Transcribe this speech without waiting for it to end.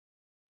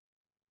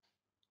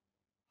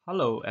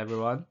Hello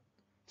everyone,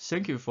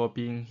 thank you for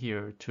being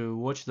here to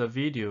watch the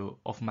video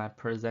of my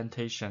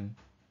presentation.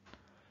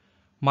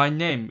 My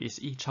name is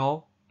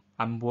Yichao.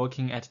 I'm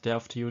working at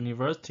Delft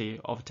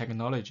University of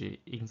Technology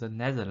in the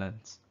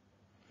Netherlands.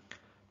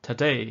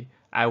 Today,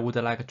 I would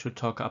like to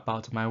talk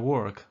about my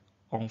work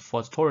on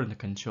fault tolerant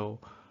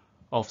control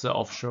of the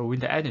offshore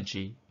wind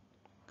energy.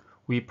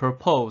 We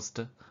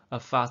proposed a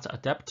fast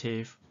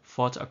adaptive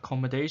fault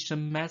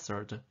accommodation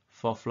method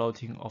for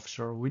floating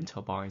offshore wind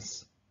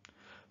turbines.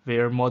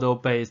 We're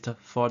model-based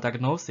for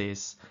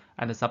diagnosis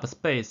and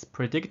subspace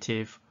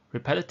predictive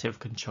repetitive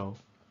control.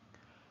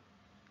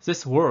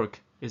 This work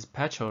is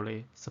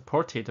partially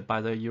supported by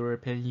the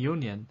European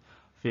Union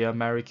via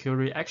Marie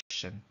Curie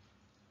action.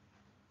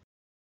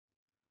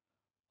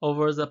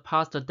 Over the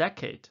past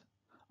decade,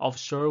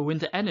 offshore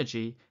wind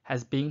energy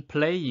has been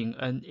playing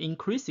an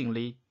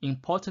increasingly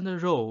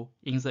important role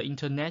in the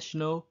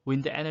international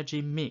wind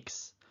energy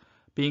mix,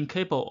 being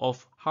capable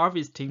of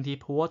harvesting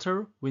deep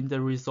water wind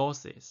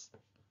resources.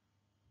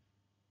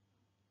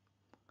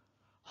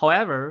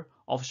 However,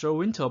 offshore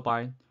wind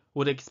turbine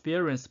would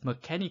experience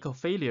mechanical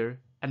failure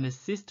and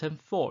system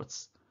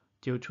faults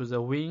due to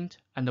the wind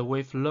and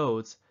wave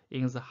loads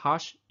in the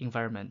harsh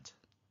environment.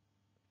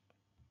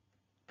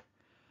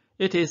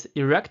 It is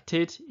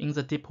erected in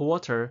the deep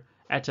water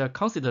at a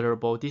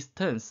considerable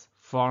distance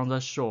from the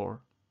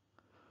shore,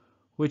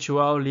 which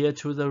will lead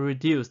to the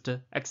reduced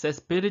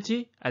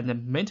accessibility and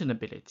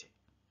maintainability.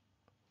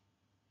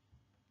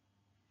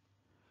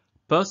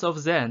 Both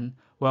of them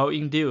will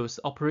induce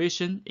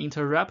operation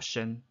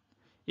interruption,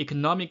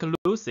 economic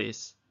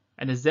losses,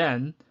 and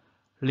then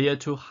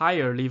lead to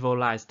higher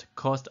levelized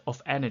cost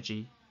of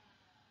energy.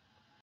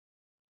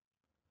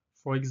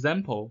 For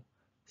example,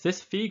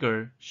 this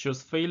figure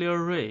shows failure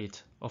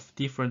rate of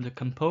different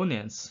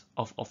components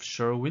of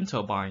offshore wind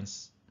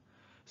turbines.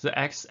 The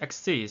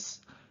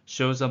x-axis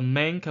shows the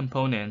main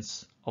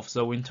components of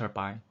the wind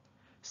turbine,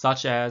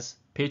 such as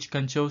pitch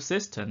control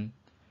system,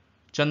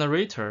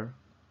 generator,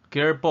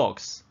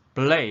 gearbox,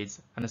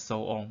 blades, and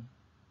so on.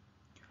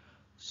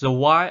 The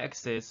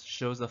y-axis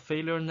shows the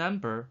failure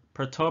number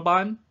per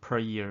turbine per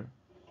year.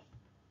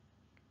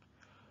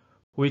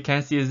 We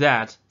can see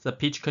that the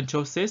pitch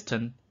control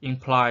system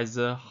implies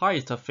the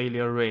highest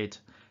failure rate,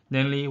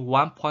 namely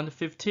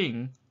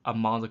 1.15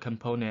 among the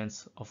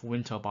components of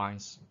wind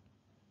turbines.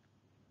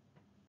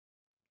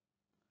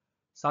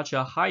 Such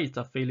a highest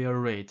failure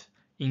rate,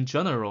 in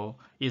general,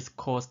 is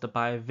caused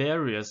by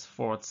various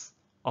faults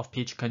of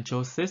pitch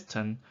control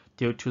system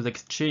due to the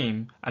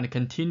extreme and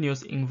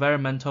continuous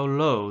environmental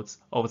loads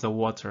of the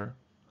water.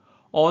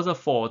 All the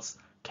faults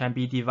can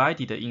be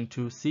divided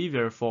into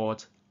severe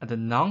fault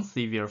and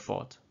non-severe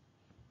fault.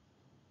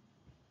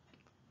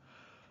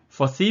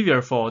 For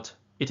severe fault,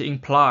 it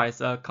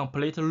implies a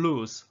complete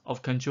loss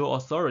of control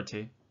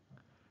authority,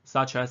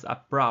 such as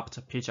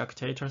abrupt pitch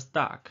actuator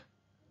stuck.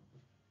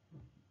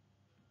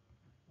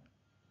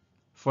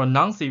 For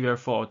non-severe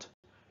fault,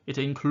 it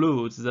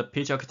includes the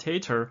pitch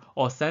actuator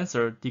or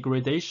sensor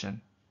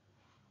degradation.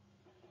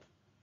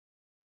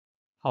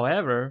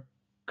 However,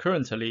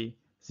 currently,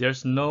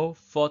 there's no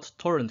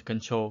fault-tolerant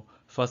control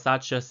for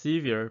such a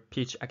severe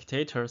pitch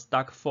actuator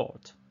stuck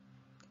fault.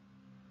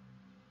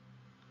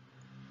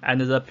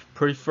 And the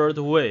preferred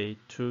way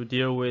to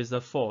deal with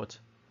the fault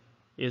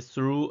is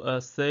through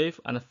a safe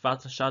and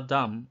fast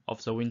shutdown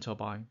of the wind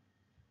turbine.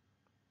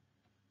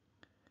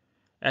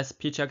 As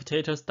pitch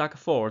actuator stuck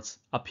faults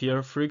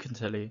appear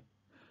frequently,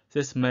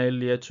 this may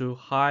lead to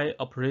high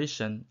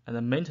operation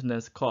and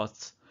maintenance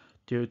costs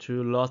due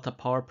to lost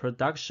power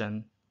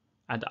production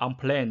and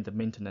unplanned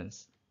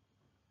maintenance.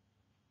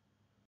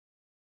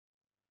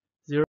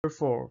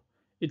 Therefore,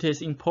 it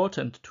is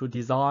important to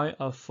design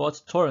a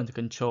fault-tolerant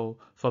control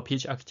for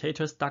pitch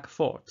actuator stuck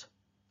fault.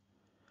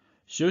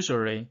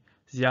 Usually,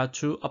 there are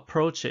two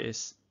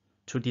approaches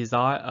to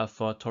design a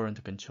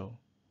fault-tolerant control.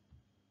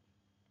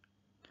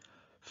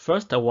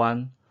 First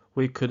one,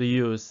 we could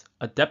use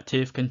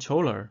adaptive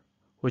controller,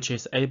 which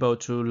is able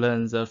to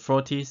learn the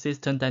faulty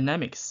system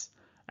dynamics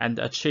and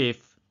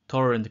achieve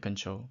tolerant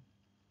control.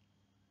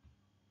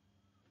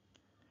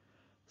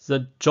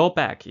 The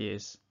drawback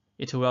is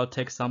it will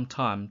take some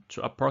time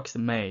to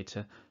approximate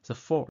the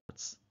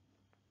faults.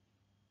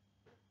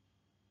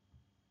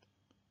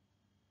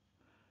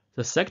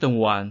 The second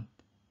one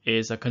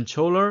is a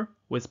controller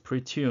with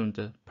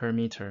pre-tuned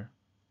parameter.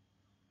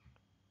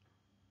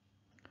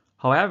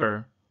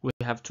 However, we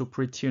have to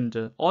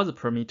pre-tune all the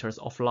parameters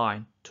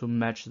offline to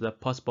match the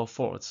possible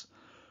faults,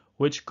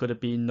 which could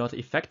be not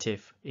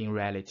effective in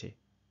reality.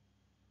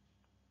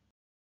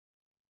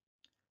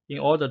 In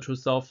order to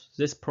solve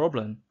this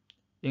problem,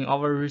 in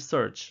our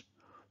research,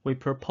 we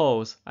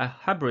propose a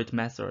hybrid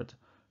method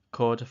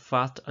called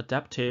fast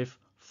adaptive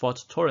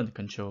fault-tolerant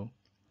control.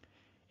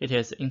 It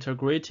is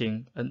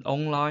integrating an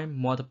online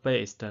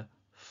model-based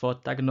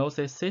fault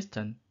diagnosis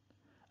system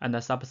and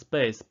a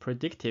subspace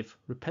predictive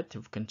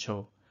repetitive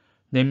control,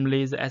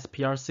 namely the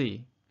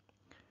SPRC.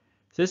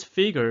 This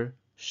figure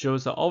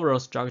shows the overall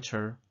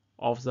structure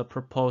of the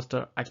proposed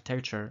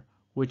architecture,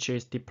 which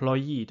is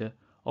deployed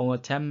on a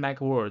 10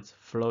 MW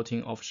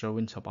floating offshore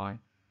wind turbine.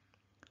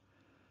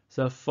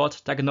 The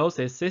fault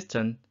diagnosis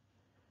system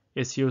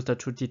is used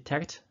to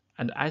detect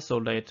and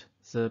isolate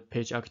the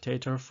pitch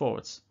actuator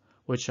faults,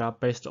 which are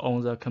based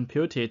on the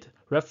computed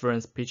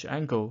reference pitch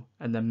angle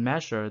and the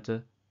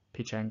measured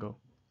pitch angle.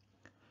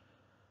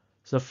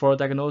 The fault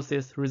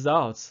diagnosis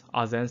results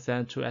are then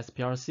sent to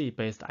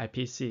SPRC-based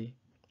IPC.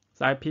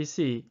 The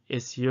IPC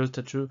is used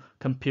to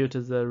compute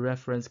the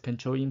reference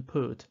control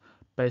input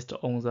based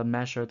on the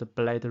measured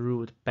blade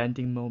root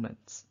bending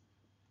moments.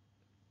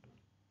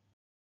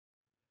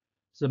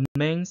 The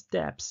main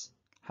steps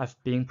have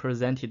been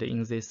presented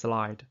in this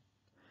slide.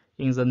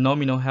 In the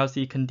nominal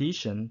healthy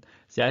condition,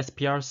 the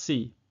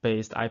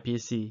SPRC-based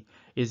IPC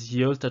is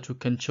used to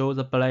control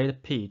the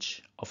blade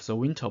pitch of the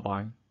wind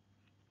turbine.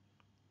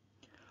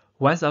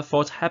 Once a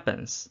fault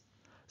happens,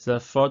 the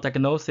fault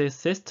diagnosis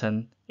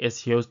system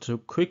is used to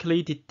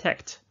quickly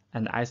detect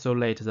and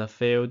isolate the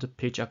failed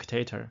pitch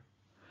actuator.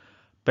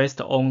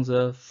 Based on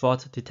the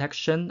fault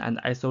detection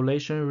and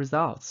isolation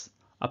results,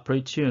 a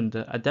pre-tuned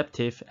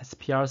adaptive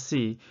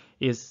SPRC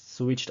is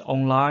switched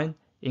online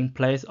in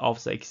place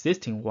of the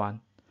existing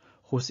one,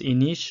 whose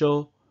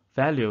initial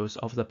values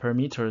of the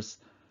parameters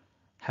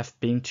have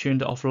been tuned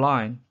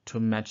offline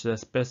to match the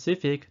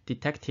specific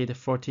detected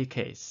faulty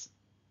case.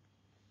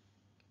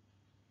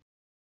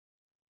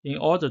 In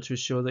order to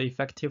show the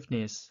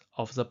effectiveness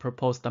of the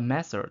proposed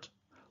method,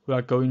 we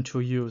are going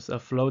to use a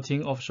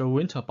floating offshore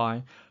wind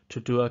turbine to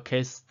do a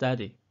case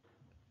study.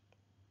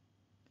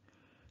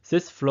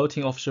 This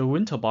floating offshore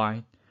wind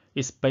turbine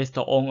is based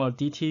on a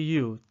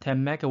DTU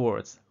 10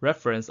 MW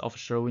reference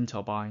offshore wind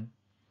turbine,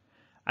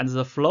 and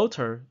the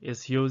floater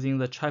is using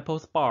the triple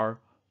spar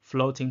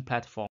floating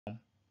platform.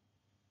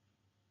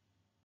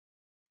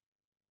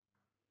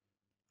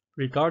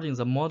 Regarding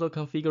the model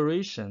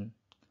configuration,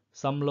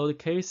 some load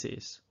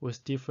cases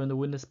with different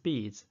wind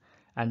speeds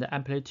and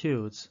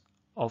amplitudes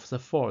of the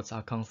faults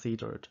are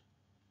considered.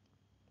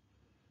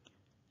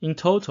 In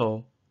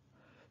total,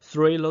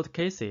 3 load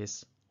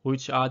cases,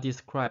 which are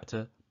described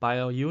by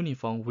a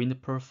uniform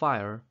wind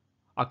profile,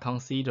 are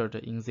considered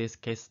in this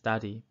case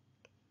study.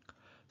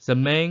 The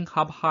main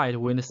hub height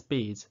wind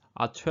speeds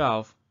are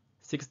 12,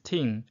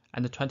 16,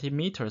 and 20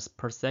 meters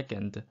per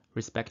second,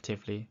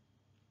 respectively.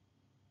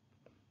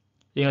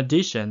 In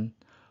addition,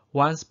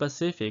 one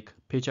specific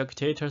pitch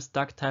actuator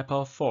stuck type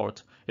of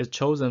fault is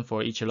chosen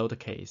for each load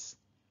case.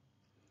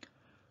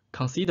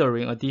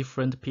 Considering a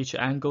different pitch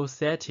angle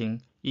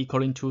setting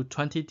equaling to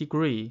 20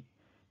 degree,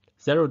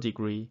 0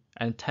 degree,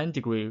 and 10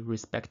 degree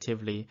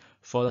respectively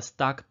for the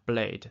stuck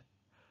blade,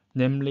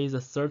 namely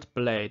the third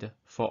blade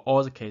for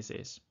all the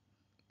cases.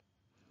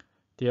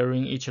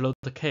 During each load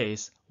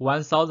case,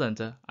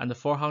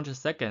 1,400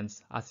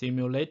 seconds are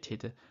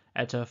simulated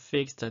at a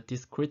fixed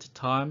discrete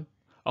time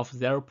of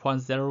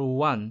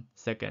 0.01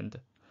 second,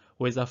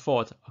 with a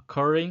fault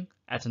occurring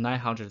at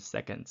 900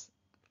 seconds.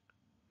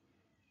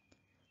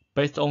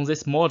 Based on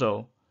this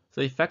model,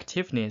 the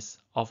effectiveness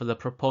of the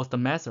proposed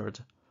method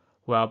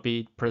will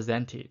be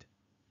presented.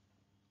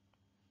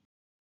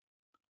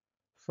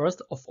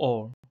 First of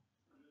all,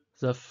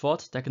 the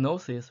fault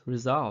diagnosis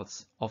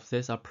results of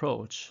this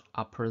approach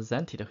are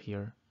presented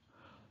here.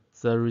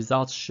 The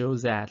results show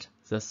that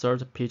the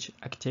third pitch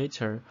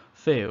actuator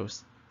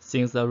fails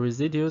since the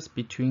residues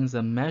between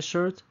the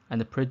measured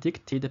and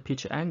predicted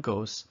pitch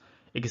angles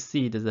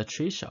exceed the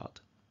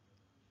threshold.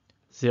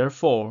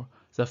 Therefore,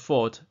 the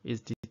fault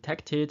is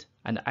detected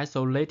and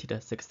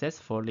isolated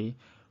successfully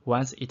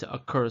once it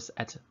occurs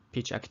at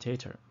pitch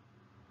actuator.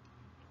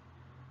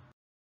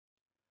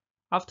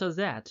 After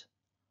that,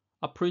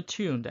 a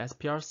pre-tuned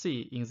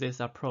SPRC in this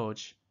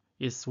approach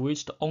is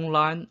switched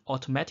online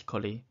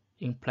automatically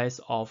in place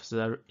of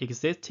the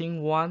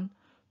existing one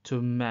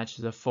to match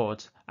the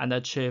fault and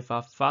achieve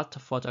a fast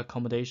fault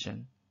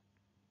accommodation.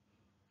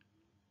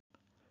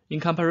 In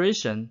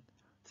comparison,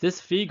 this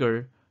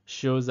figure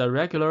shows a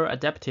regular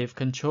adaptive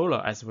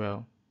controller as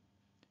well.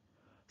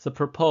 The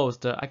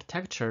proposed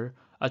architecture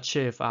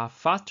achieves a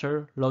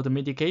faster load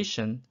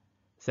mitigation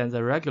than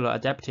the regular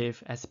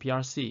adaptive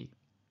SPRC.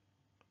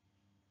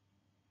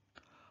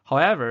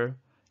 However,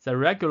 the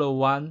regular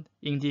one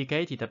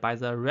indicated by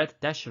the red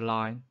dashed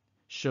line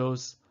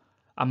shows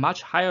a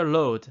much higher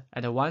load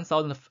at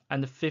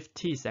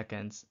 1,050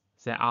 seconds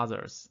than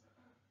others.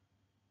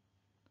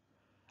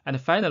 And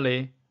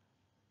finally,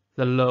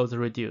 the load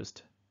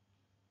reduced.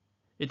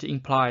 It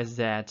implies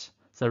that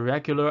the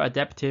regular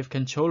adaptive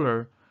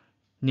controller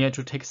needs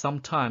to take some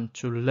time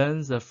to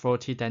learn the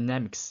faulty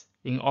dynamics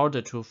in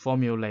order to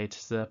formulate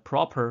the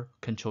proper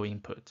control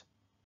input.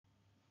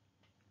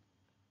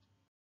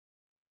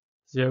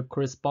 Their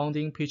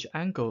corresponding pitch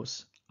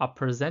angles are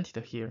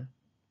presented here.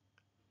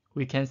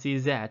 We can see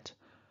that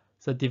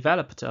the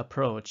developed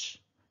approach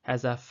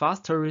has a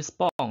faster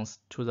response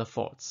to the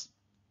faults.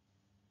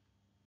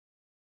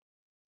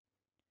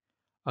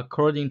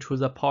 According to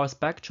the power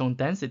spectrum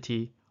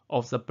density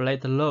of the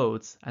blade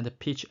loads and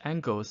pitch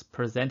angles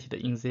presented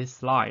in these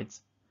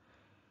slides,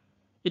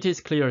 it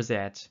is clear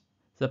that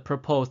the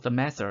proposed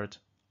method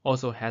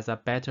also has a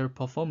better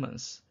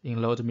performance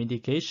in load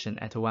mitigation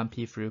at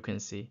 1P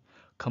frequency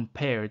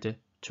compared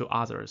to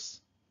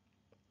others,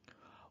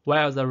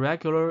 while the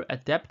regular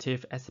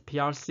adaptive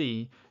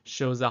SPRC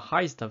shows the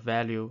highest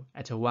value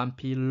at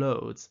 1P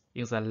loads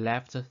in the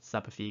left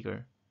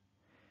subfigure.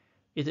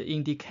 It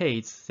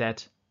indicates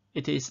that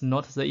it is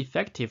not the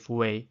effective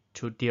way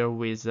to deal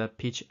with the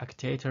pitch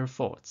actuator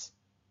faults.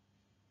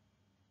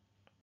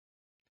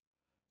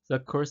 The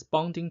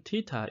corresponding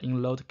theta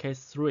in load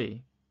case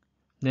 3,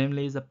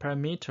 namely the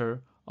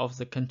parameter of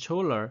the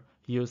controller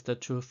used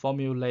to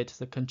formulate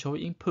the control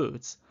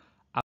inputs,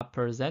 are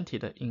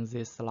presented in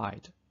this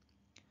slide.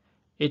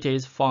 It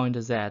is found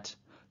that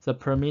the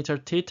parameter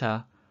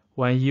theta,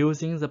 when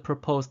using the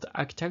proposed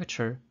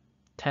architecture,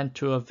 tend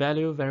to a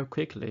value very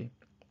quickly,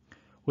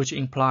 which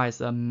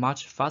implies a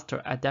much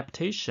faster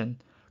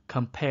adaptation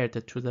compared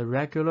to the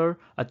regular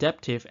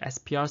adaptive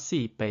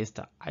SPRC-based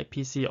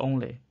IPC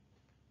only.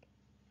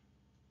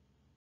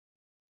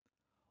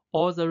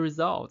 All the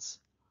results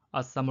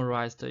are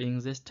summarized in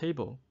this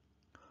table.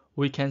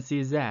 We can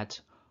see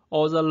that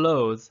all the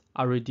loads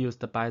are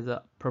reduced by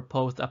the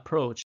proposed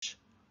approach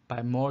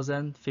by more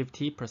than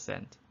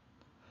 50%.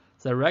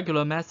 The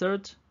regular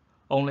method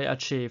only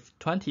achieves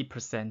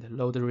 20%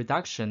 load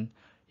reduction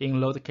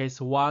in load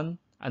case 1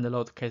 and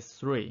load case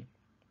 3.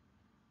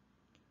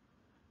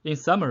 In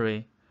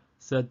summary,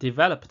 the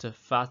developed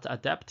fast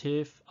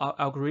adaptive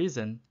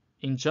algorithm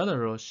in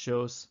general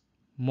shows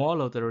more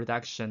load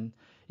reduction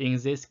in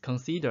these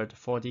considered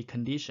 4D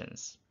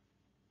conditions.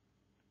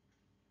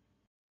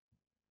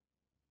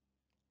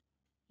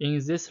 In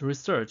this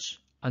research,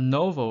 a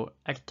novel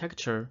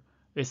architecture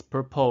is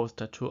proposed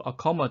to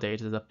accommodate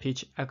the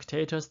pitch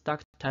actuator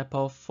stuck type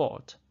of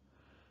fault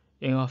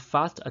in a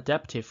fast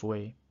adaptive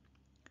way.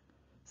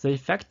 The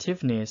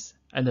effectiveness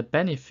and the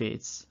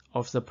benefits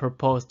of the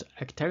proposed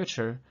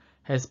architecture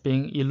has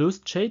been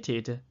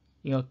illustrated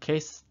in a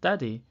case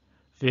study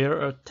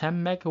via a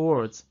 10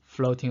 MW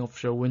floating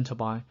offshore wind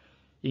turbine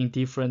in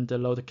different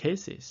load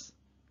cases.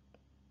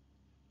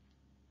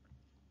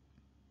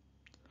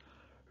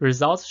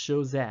 Results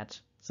show that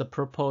the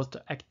proposed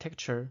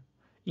architecture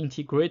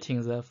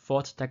integrating the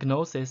fault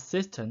diagnosis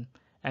system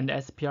and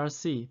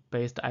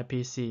SPRC-based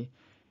IPC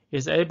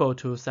is able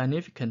to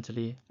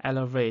significantly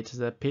elevate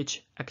the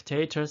pitch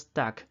actuator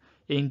stuck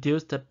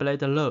induced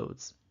blade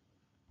loads.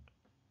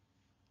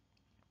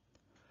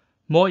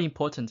 More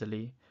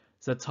importantly,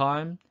 the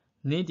time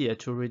needed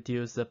to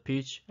reduce the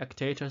pitch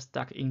actuator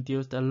stuck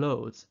induced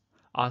loads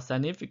are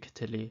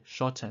significantly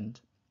shortened,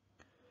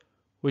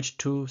 which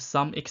to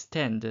some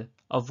extent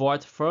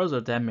avoid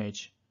further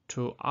damage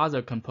to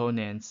other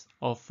components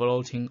of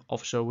floating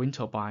offshore wind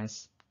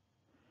turbines,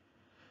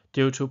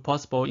 due to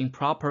possible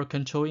improper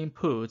control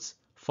inputs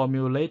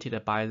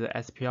formulated by the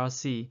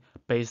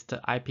SPRC-based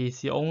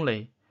IPC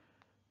only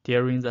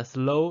during the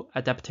slow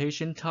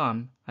adaptation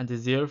time and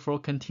therefore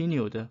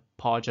continued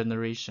power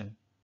generation.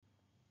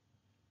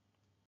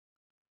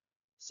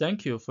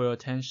 Thank you for your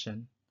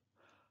attention.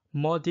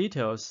 More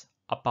details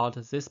about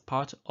this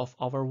part of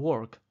our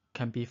work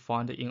can be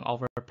found in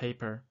our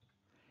paper.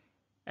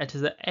 At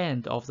the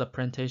end of the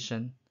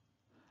presentation,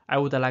 I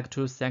would like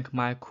to thank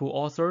my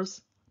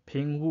co-authors,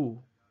 Ping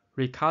Wu,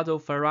 Riccardo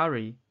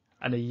Ferrari,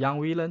 and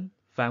Jan-Willem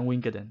van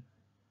Wingerden.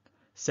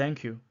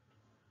 Thank you.